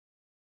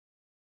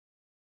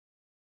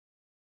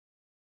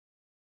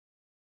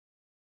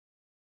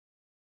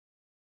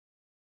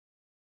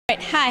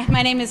Hi,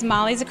 my name is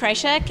Molly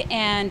Zakrajsek,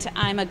 and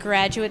I'm a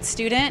graduate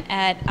student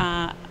at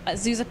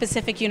Azusa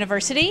Pacific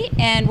University,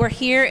 and we're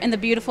here in the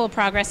beautiful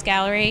Progress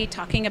Gallery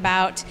talking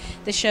about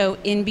the show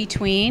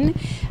InBetween.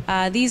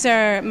 These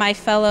are my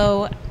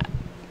fellow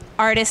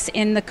artists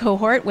in the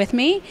cohort with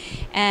me,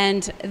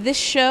 and this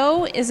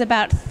show is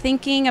about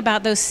thinking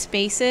about those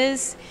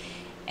spaces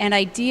and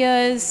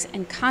ideas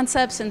and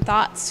concepts and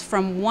thoughts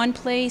from one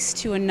place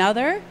to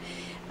another.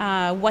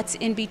 What's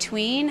in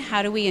between?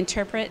 How do we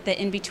interpret the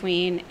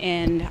in-between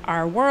in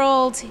our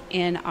world,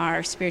 in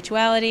our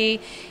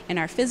spirituality, in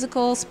our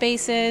physical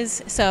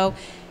spaces? So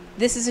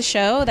this is a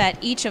show that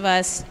each of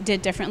us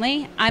did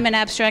differently. I'm an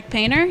abstract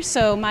painter,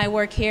 so my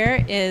work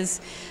here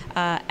is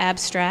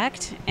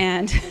abstract,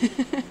 and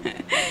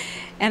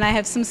and I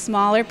have some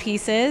smaller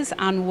pieces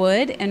on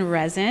wood and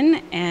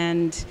resin,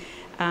 and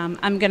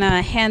I'm going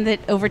to hand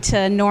it over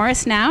to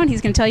Norris now, and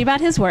he's going to tell you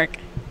about his work.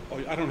 Oh,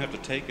 I don't have to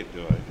take it,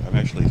 do I? I'm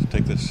actually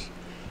take this.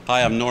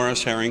 Hi, I'm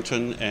Norris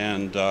Harrington,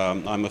 and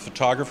I'm a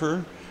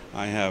photographer.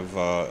 I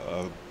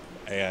have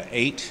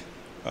 8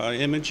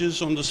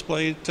 images on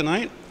display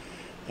tonight,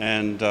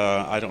 and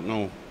I don't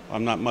know,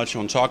 I'm not much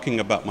on talking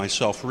about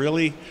myself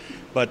really,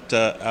 but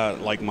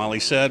like Molly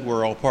said,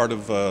 we're all part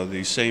of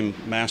the same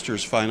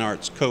Master's Fine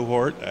Arts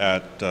cohort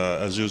at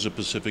Azusa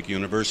Pacific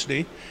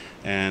University,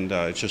 and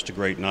it's just a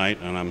great night,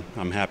 and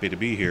I'm happy to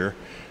be here.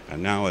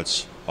 And now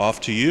it's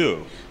off to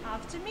you.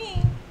 Off to me.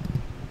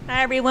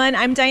 Hi everyone,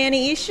 I'm Diana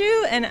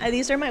Ishu, and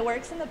these are my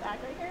works in the back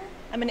right here.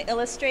 I'm an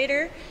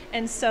illustrator,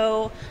 and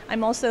so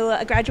I'm also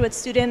a graduate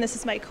student. This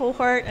is my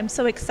cohort. I'm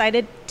so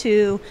excited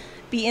to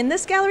be in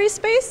this gallery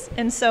space,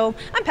 and so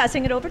I'm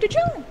passing it over to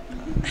John.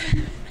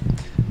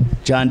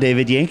 John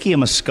David Yankee.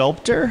 I'm a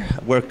sculptor.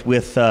 Worked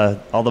with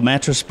all the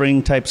mattress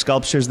spring type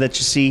sculptures that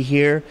you see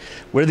here.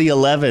 We're the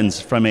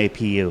 11s from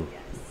APU.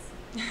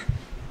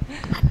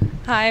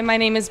 Hi, my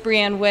name is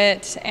Brianne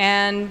Witt,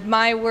 and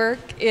my work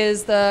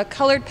is the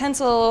colored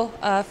pencil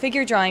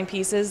figure drawing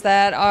pieces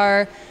that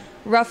are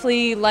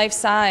roughly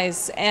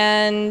life-size,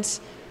 and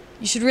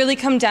you should really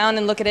come down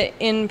and look at it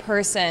in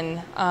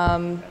person.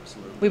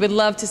 We would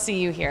love to see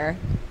you here.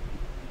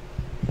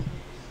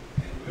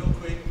 And real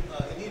quick,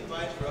 any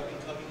advice for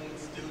up-and-coming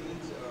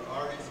students or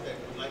artists that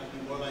would like to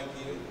be more like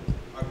you,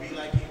 or be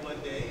like you one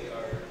day,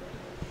 or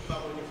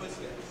follow in your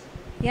footsteps?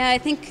 Yeah, I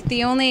think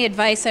the only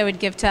advice I would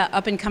give to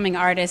up-and-coming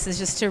artists is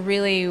just to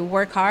really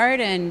work hard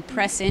and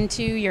press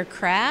into your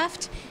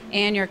craft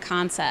and your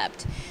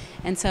concept.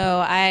 And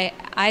so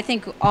I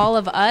think all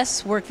of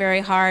us work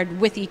very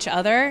hard with each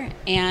other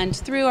and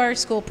through our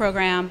school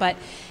program, but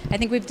I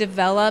think we've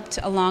developed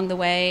along the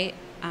way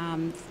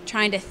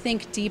trying to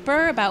think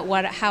deeper about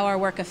how our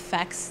work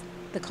affects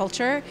the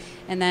culture,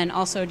 and then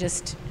also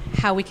just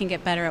how we can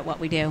get better at what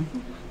we do.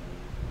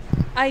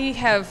 I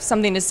have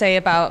something to say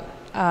about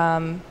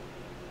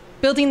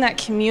building that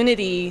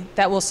community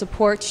that will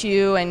support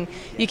you and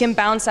you can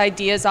bounce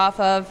ideas off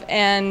of,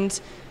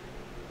 and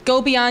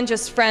go beyond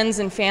just friends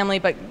and family,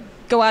 but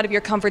go out of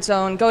your comfort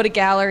zone, go to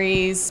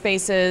galleries,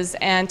 spaces,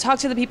 and talk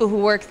to the people who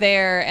work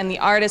there and the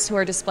artists who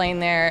are displaying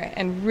there,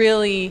 and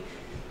really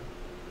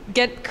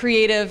get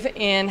creative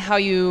in how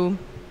you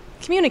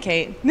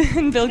communicate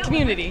and build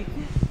community.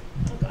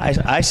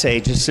 I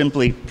say just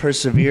simply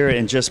persevere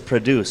and just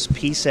produce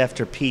piece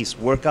after piece.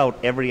 Work out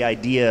every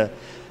idea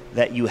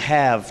that you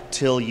have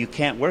till you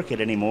can't work it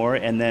anymore,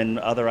 and then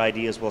other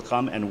ideas will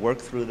come, and work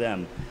through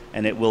them,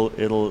 and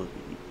it'll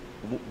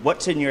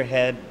what's in your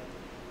head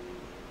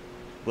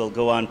will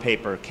go on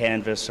paper,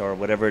 canvas, or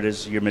whatever it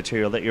is, your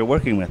material that you're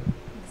working with.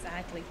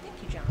 Exactly. Thank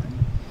you,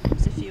 John.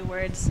 Just a few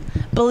words.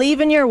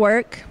 Believe in your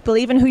work,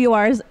 believe in who you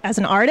are as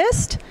an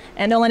artist,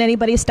 and don't let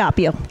anybody stop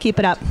you. Keep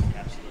it up.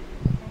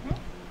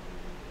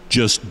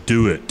 Just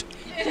do it.